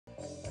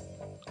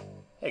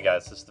Hey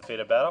guys, this is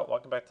Defeated Battle.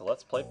 Welcome back to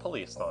Let's Play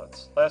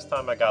Policenauts. Last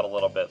time I got a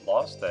little bit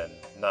lost and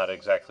not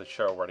exactly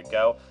sure where to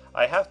go.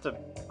 I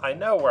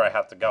know where I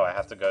have to go. I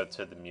have to go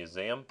to the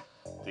museum,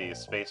 the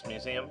Space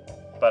Museum,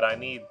 but I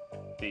need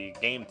the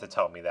game to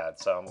tell me that,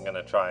 so I'm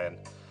gonna try and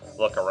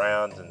look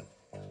around and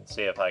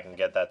see if I can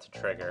get that to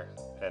trigger.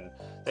 And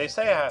they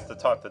say I have to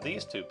talk to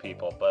these two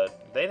people,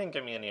 but they didn't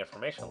give me any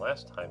information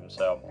last time,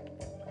 so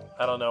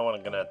I don't know what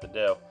I'm gonna have to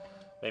do.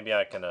 Maybe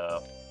I can,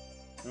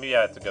 maybe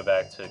I have to go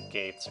back to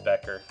Gates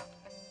Becker.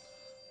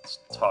 Let's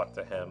talk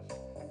to him.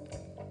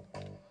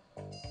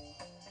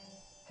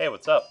 Hey,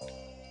 what's up?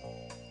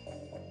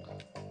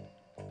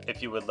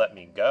 If you would let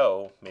me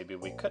go, maybe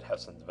we could have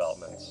some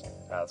developments.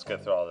 Let's go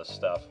through all this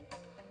stuff.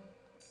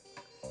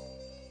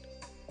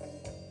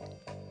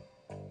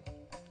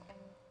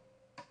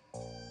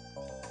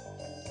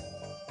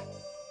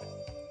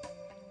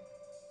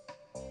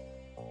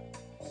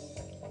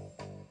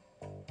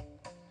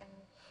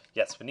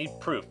 Yes, we need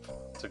proof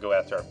to go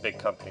after a big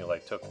company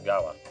like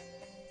Tokugawa.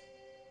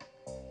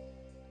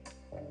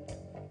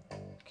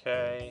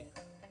 Okay.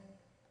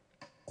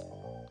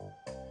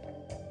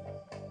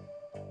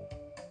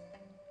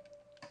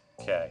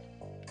 Okay.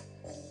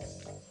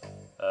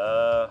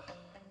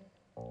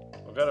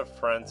 We'll go to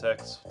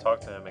Forensics, talk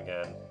to him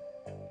again.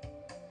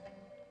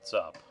 What's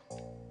up?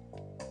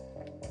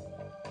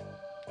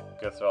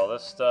 Go through all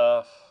this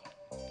stuff.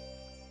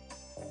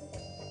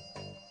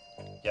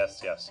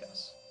 Yes, yes,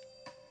 yes.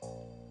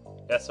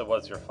 Yes, it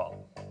was your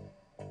fault.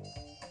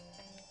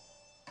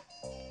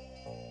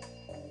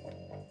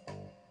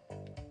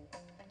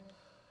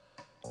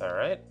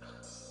 Alright.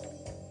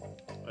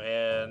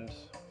 And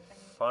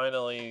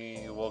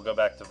finally, we'll go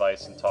back to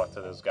Vice and talk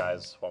to those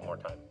guys one more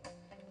time.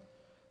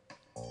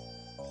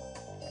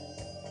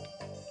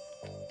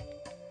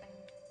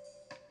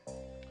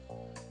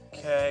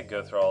 Okay,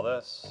 go through all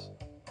this.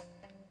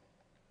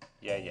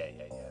 Yeah.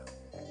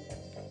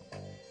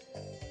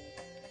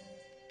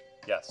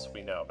 Yes,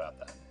 we know about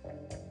that.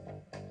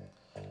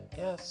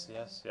 Yes.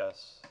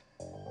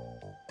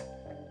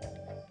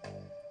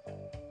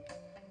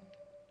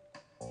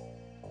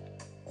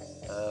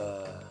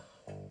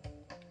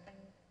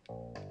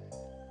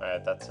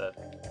 Alright, that's it.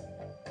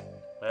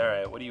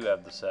 Alright, what do you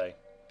have to say?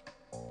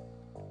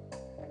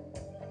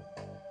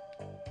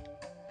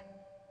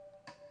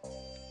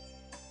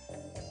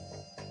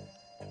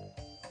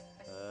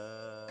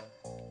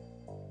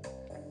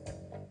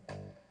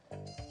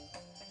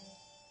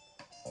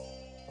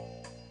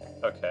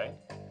 Okay.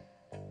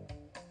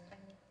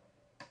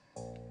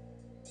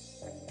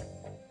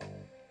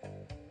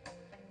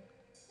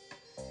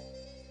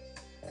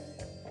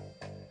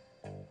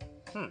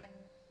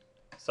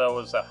 So it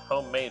was a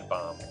homemade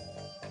bomb.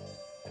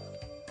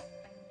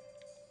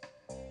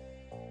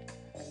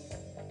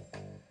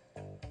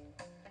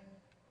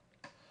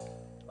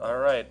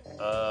 Alright,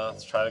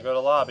 let's try to go to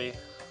lobby.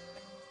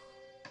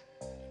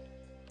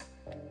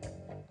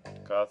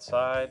 Go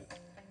outside.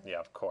 Yeah,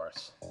 of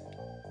course.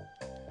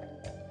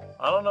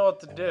 I don't know what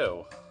to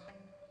do.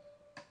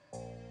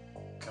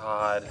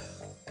 God.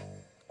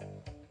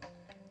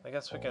 I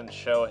guess we can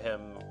show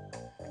him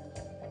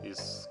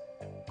these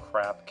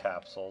crap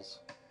capsules.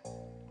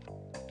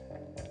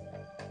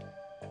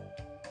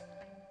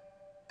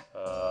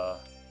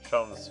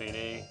 Show him the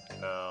CD?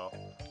 No.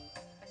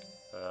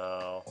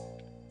 No.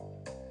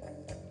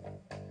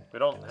 We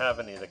don't have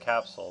any of the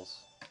capsules.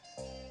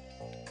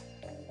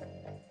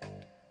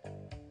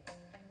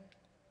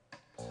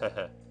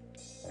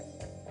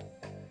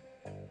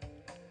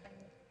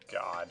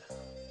 God.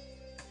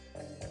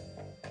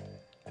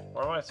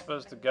 Where am I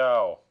supposed to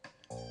go?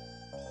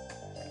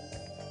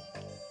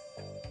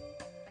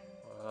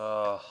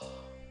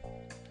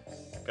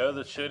 Go to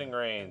the shooting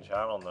range.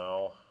 I don't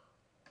know.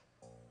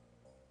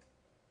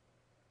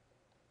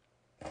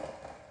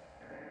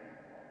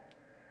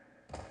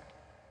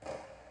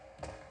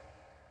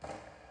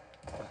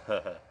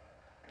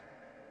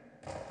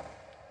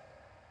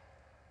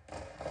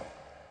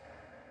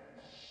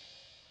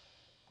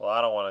 Well,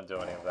 I don't want to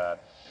do any of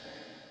that.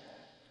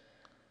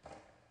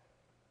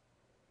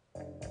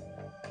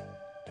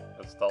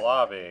 It's the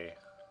lobby.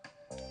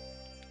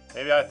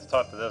 Maybe I have to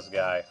talk to this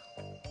guy.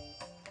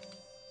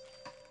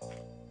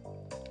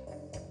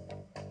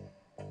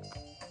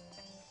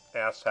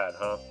 Asshat,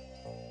 huh?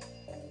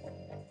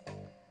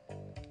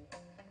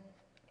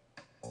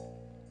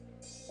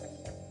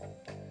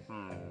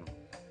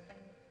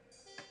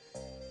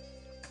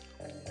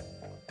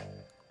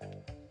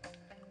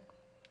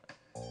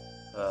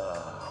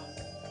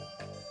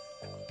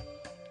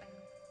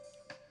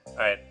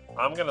 Alright,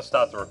 I'm gonna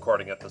stop the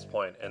recording at this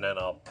point, and then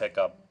I'll pick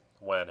up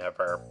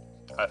whenever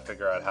I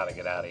figure out how to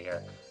get out of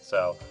here.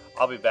 So,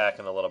 I'll be back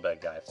in a little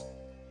bit, guys.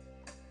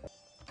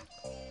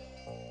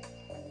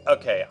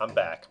 Okay, I'm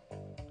back.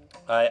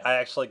 I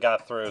actually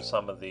got through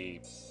some of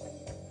the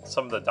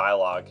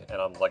dialogue, and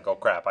I'm like, oh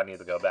crap, I need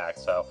to go back.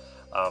 So,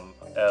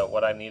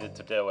 what I needed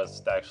to do was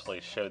to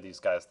actually show these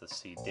guys the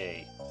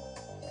CD.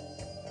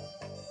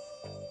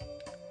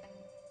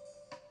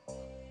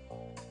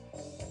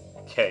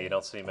 Okay, you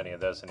don't see many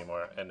of those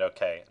anymore. And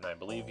okay, and I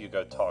believe you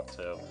go talk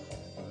to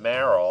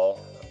Meryl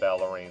about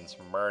Lorraine's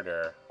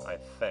murder, I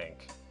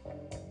think.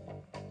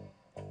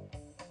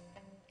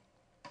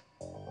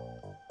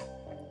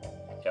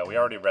 Yeah, we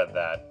already read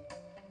that.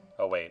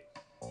 Oh, wait.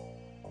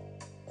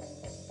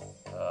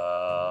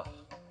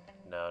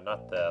 No,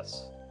 not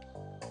this.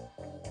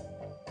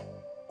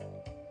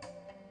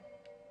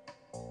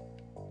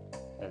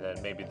 And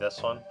then maybe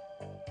this one?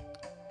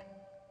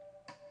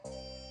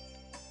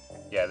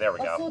 Yeah, there we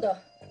go. そうだ。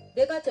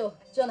デカ長、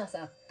ジョナ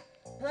サン。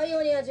パイ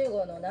オニア10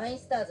号のナイン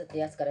スターズって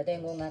やつから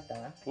伝言があった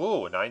わ。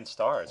Ooh, 9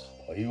 stars.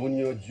 パイオ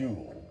ニア10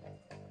号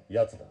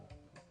やつだ。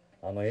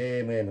あの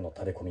AMM の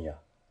タレコミや。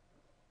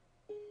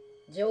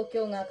状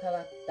況が変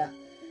わった。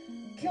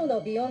今日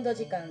のビヨンド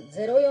時間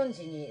04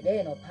時に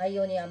例のパイ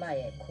オニア前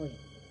へ来いっ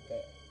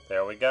て。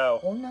There we go.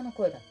 女の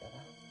声だっ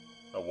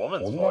たわ。A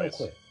woman's 女の voice.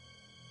 声。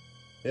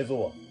映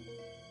像は？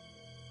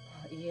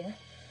いいえ、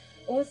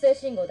音声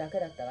信号だけ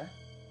だったわ。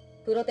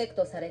プロテク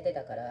トされて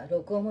たから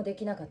録音もで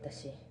きなかった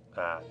し。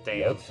Ah,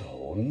 や damn. つは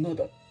女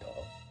だった？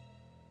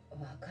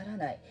わから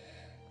ない。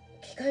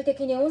機械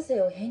的に音声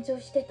を変調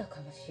してた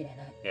かもしれない。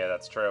Yeah,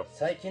 that's true.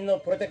 最近の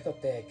プロテクトっ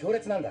て強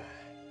烈なんだ。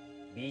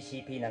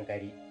BCP なんかよ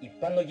り一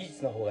般の技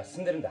術の方が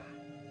進んでるんだ。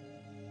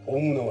ホー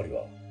ムなまり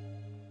は？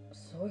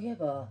そういえ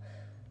ば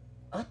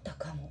あった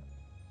かも。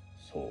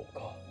そう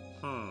か。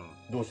Hmm.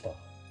 どうした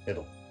エ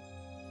ド？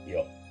い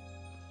や、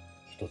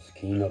一つ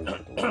気になるこ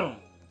とが。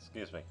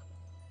Excuse me.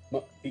 ま、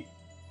いい。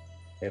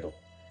エド、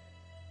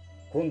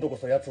今度こ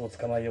そ奴を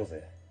捕まえよう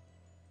ぜ。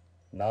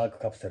ナーク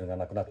カプセルが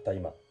なくなった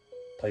今、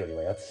頼り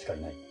は奴しか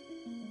いない。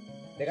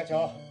デカ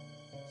長、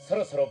そ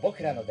ろそろ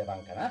僕らの出番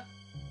かな。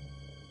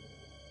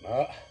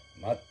まあ、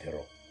待って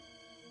ろ。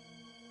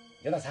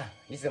ジョナサ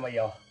ン、いつでもいい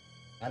よ。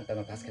あんた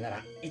の助けなら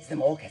いつで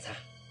も OK さ。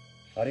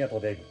ありがと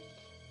う、デイブ。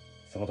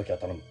その時は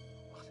頼む。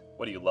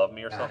What, do you love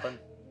me or something?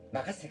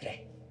 任せてく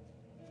れ。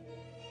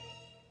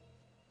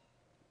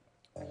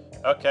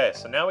Okay,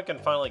 so now we can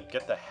finally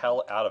get the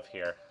hell out of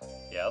here.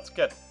 Yeah, let's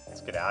get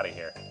out of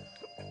here.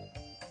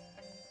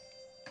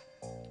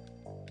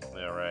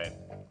 Alright,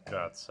 go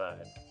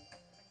outside.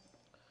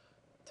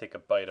 Take a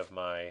bite of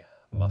my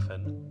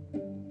muffin.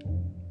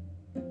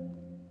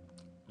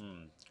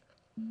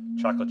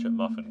 Chocolate chip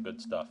muffin,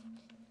 good stuff.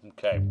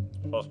 Okay,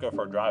 so let's go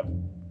for a drive.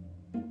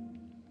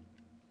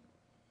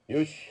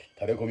 よし、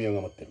タレコミ屋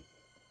が待ってる。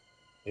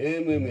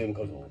AMM へ向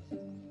かうぞ。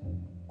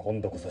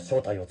今度こそ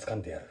正体を掴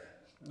んでやる。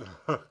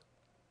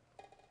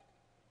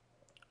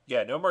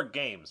Yeah, no more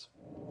games.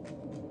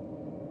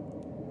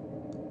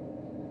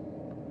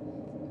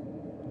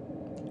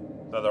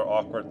 Another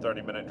awkward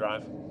 30-minute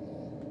drive.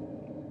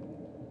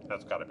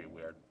 That's gotta be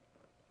weird.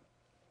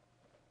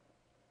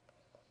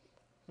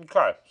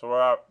 Okay, so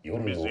we're at the 夜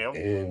の museum.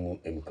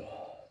 AMM か。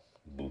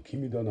不気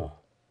味だな。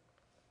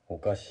お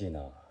かしい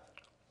な。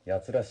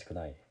奴らしく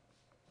ない。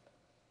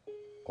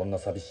こんな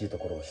寂しいと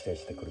ころを指定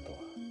してくるとは。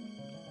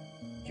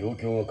状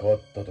況が変わ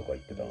ったとか言っ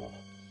てたが、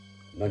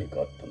何か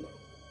あったんだろう。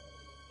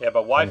Yeah,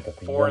 but why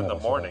 4 in the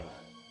morning?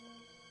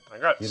 I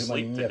got 昼間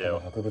に sleep 賑 to やかな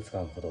do. 博物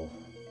館ほど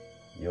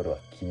夜は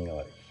気味が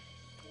悪い。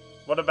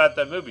What about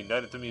that movie,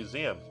 Night at the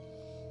Museum?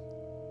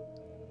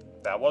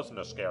 That wasn't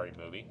a scary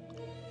movie.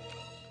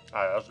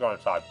 Alright, let's go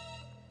inside.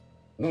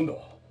 なんだ、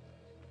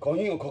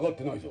鍵がかかっ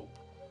てないぞ。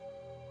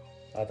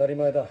当たり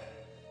前だ。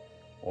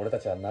俺た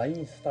ちはナイ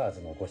ンスター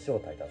ズのご招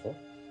待だぞ。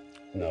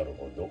なる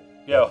ほど。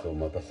 Yo, 奴を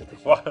待たせて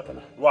しまった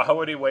な。why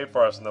would he wait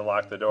for us and then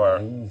lock the ナ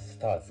door? インス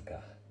ターズか。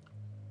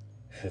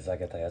ふざ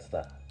けたやつ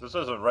だ。 This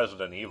isn't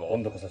Resident 今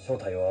Evil. 度こそ正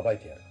体を暴い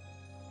てやる。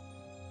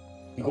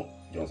行こ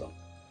う、ジョンさん。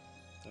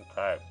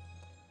Okay.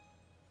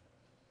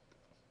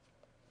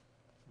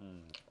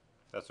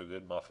 That's a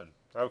good muffin.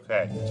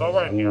 Okay, it's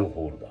over in 暗 here. 号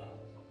ホールだ。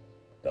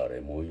誰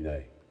もいな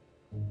い。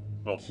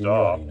 Well, 気味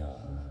悪 duh. いな。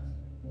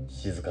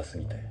静かす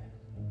ぎて。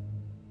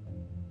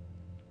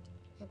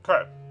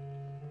Okay.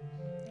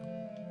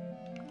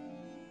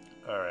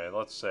 Alright,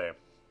 let's see.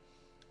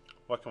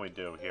 What can we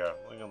do here?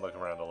 We can look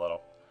around a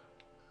little.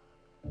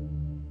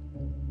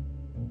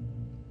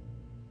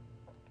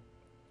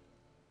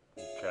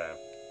 Okay.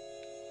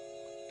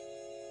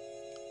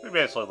 We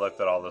basically looked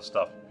at all this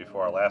stuff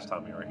before last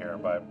time we were here,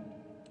 but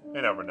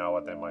you never know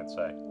what they might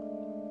say.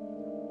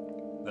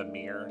 The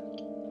mirror.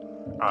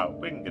 Alright,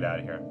 we can get out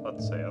of here.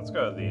 Let's see. Let's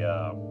go to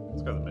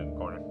the mid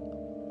corner.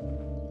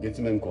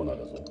 月面コーナー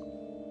だぞ。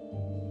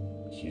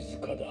静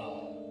かだ。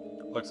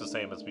 Looks the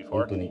same as 本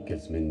before. 当に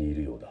月面にい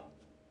るようだ。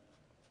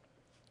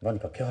何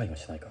か気配が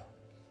しないか。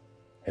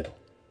エド。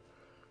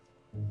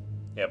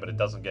Yeah, but it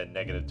doesn't get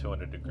negative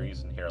 200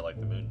 degrees in here like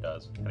the moon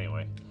does.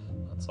 Anyway,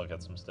 let's look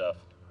at some stuff.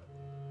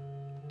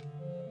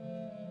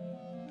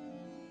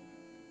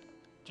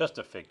 Just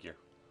a figure.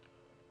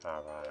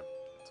 Alright,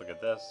 let's look at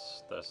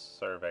this. The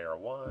Surveyor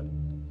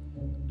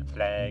 1. The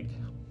flag.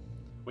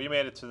 We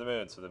made it to the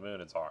moon, so the moon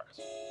is ours.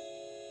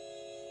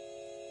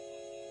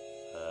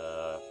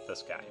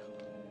 This guy.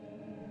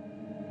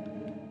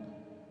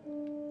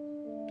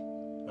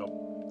 Nope.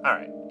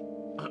 Alright.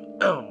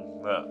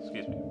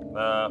 Excuse me.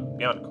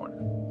 Beyond the corner.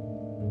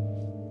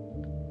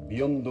 ビ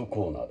ヨンド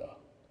コーナーだ。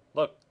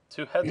 Look,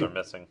 2 heads are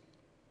missing.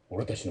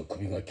 俺たちの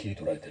首が切り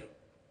取られてる。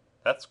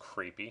 That's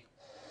creepy.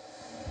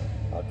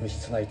 悪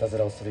質ないたず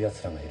らをする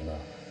奴らがいるな。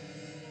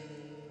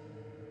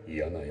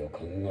嫌な予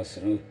感がす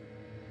る。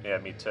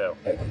 Yeah, me too.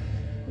 早く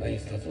ナイン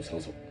スターズを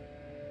探そう。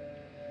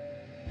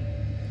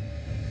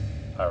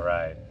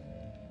 Alright.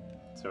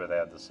 See what they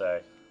have to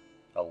say.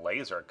 A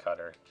laser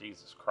cutter?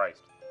 Jesus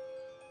Christ.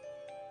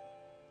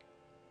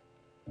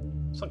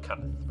 Some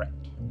kind of threat.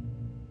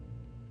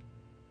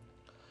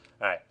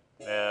 Alright,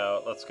 now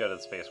let's go to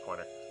the space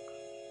corner.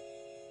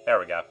 There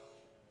we go.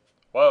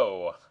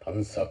 Whoa!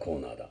 探査コー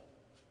ナーだ。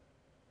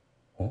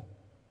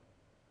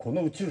こ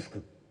の宇宙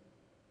服、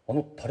あ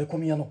の垂れ込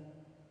み屋の。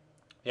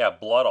 Yeah,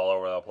 blood all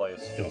over the place.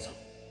 ジョナさん、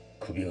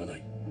首がな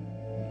い。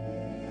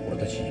俺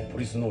たちポ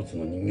リスノーツ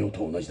の人形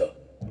と同じだ。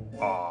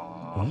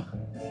 Aww.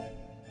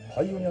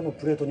 パイオニアの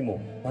プレートに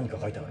も何か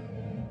書いてある。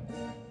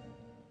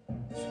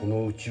そ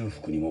の宇宙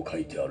服にも書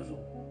いてあるぞ。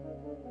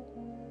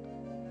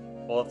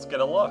 Well, let's get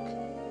a look.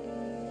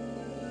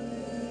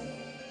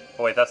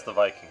 Oh wait, that's the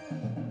Viking.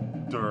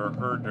 Dur,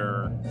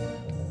 dur.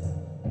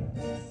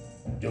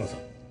 ジョナさん、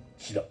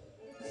血だ。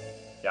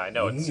 Yeah, I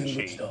know it's 人間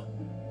の cheap. 血だ。な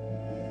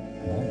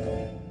んだろ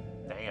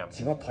う。 Damn.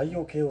 血が太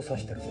陽系を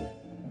指してるぞ。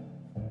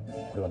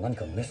これは何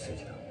かのメッセー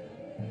ジだ。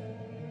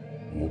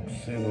木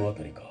星のあ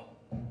たりか。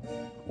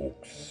木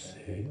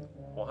星？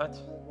 What?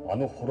 あ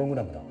のホログ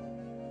ラムだ。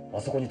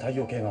あそこに太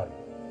陽系がある。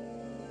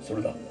そ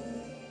れだ。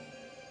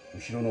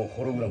後ろの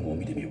ホログラムを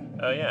見てみよう。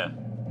 Oh yeah.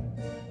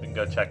 We can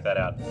go check that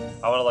out.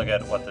 I want to look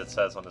at what it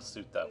says on the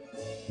suit though.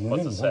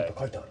 胸 What's に it 何 say? か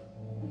書いてある。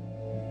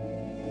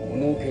こ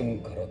の剣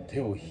から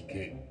手を引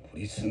け、ポ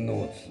リス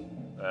ノーツ。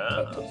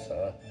だ Ah, と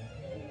さ。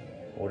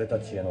俺た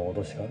ちへの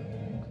脅しか？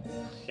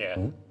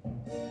 yeah.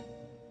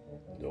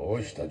 ど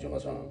うしたジョナ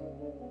さん。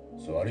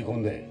座り込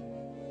んで。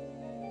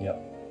いや、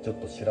ちょっ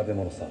と調べ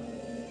物さ。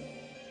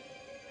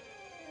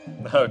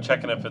No,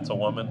 checking if it's a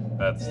woman.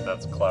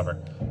 That's clever.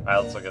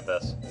 Alright, let's look at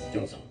this. ジ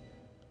ョナさん、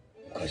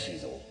おかしい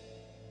ぞ。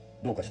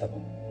どうかしたか？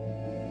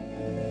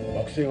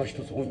惑星が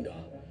一つ多いんだ。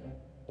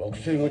惑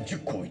星が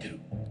10個置いてる。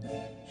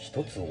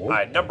一つ多い。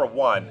 Alright, number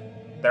 1.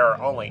 There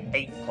are only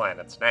 8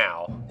 planets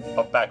now,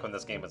 but back when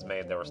this game was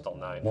made, there were still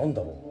 9. なん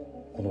だろ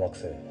う、この惑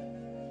星。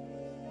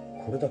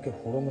これだけ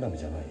ホログラム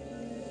じゃな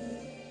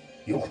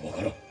い。よくわ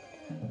からん。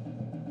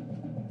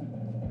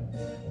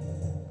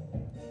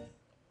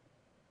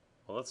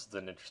 Well, this is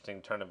an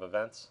interesting turn of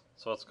events.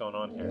 So what's going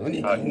on here?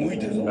 何か動い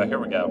てるぞ。 Oh, here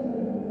we go.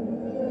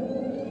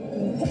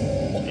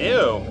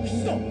 Ew!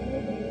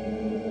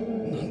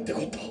 なんて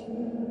こった。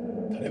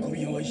垂れ込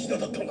み屋は石田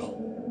だったのか。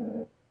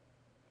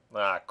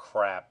 Ah,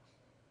 crap.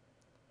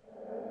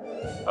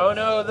 Oh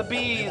no, the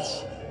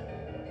bees!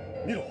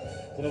 見ろ、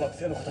この惑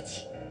星の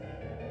形。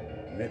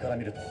上から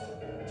見ると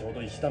ちょう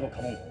ど石田の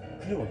家紋、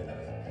供養になる。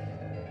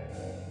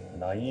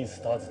ナイン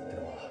スターズって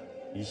のは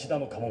石田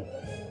の家紋、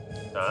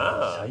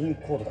Ah. 社員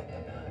コードだった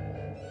んだ。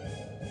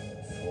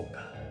そうか。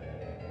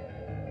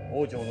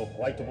王城の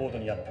ホワイトボード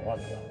にあったマー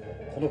クは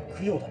この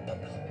供養だった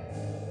んだ。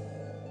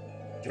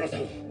ジョナさ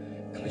ん、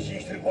感心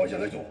してる場合じゃ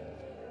ないぞ。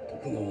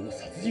徳川の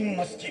殺人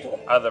マスキート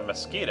だ。 Are there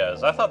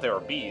mosquitoes? I thought they were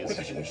俺 bees.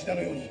 たちも石田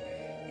のように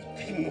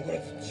一滴も残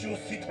らず血を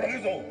吸い取られ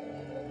るぞ。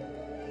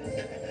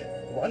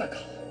罠か。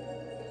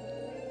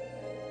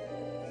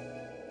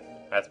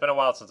It's been a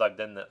while since I've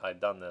done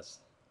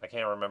this. I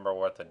can't remember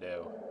what to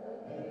do.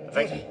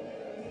 I ジョナさ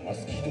think. ん、マ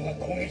スキート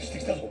が攻撃して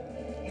きたぞ。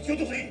撃ち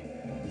落とせ。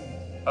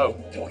 Oh,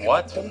 手を開けば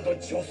what? どんどん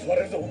血を吸わ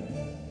れるぞ。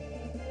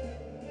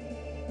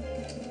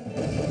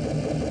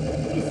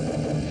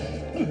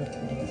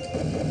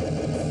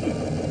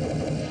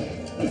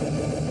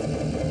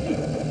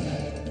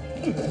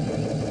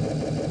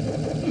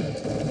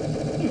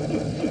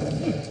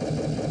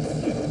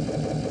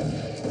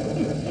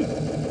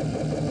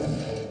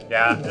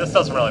Yeah, this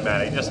doesn't really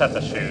matter. You just have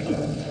to shoot.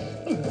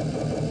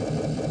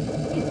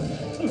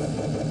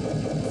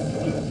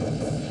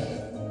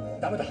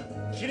 ダメだ、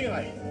キリが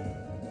ない。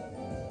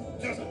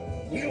ジョナさん、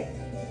逃げろ。こ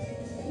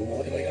のま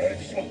まではやられ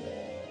てしまう。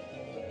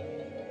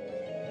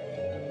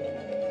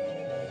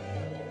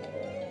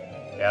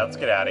 Yeah, let's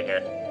get out of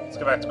here. Let's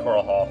go back to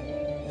Coral Hall.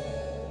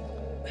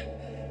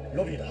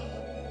 ロビーだ。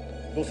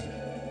どうする？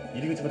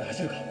入り口まで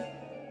走るか？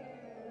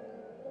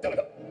ダメ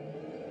だ。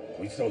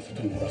こいつらを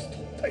外に漏らすと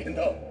大変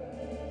だ。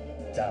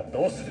じゃあ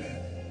どうする？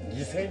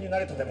犠牲にな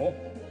れとでも？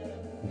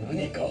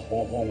何か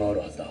方法がある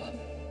はずだ。考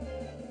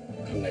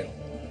えろ。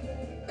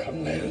考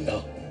えるんだ。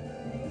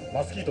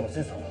マスキートの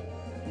センサーは？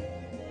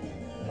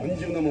単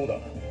純なものだ。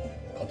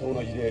過当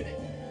な字で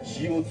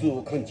CO2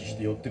 を感知し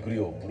て寄ってくる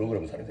ようプログ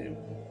ラムされている。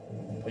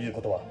という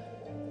ことは、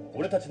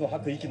俺たちの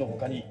吐く息の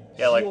他に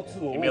Yeah, like-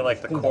 CO2 を you mean like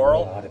the 含んだも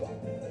のがあれば。う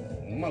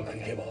まく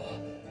いけば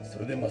そ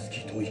れでマスキ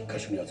ートを一箇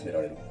所に集め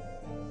られる。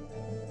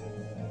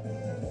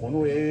こ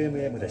の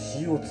AMM で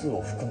CO2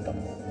 を含んだ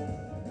もの。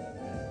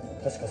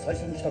確か最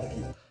初に来た時。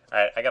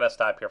Alright, I gotta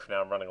stop here for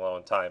now. I'm running low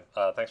on time.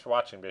 Thanks for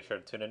watching. Be sure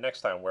to tune in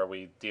next time where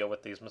we deal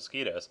with these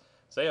mosquitoes.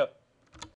 See ya.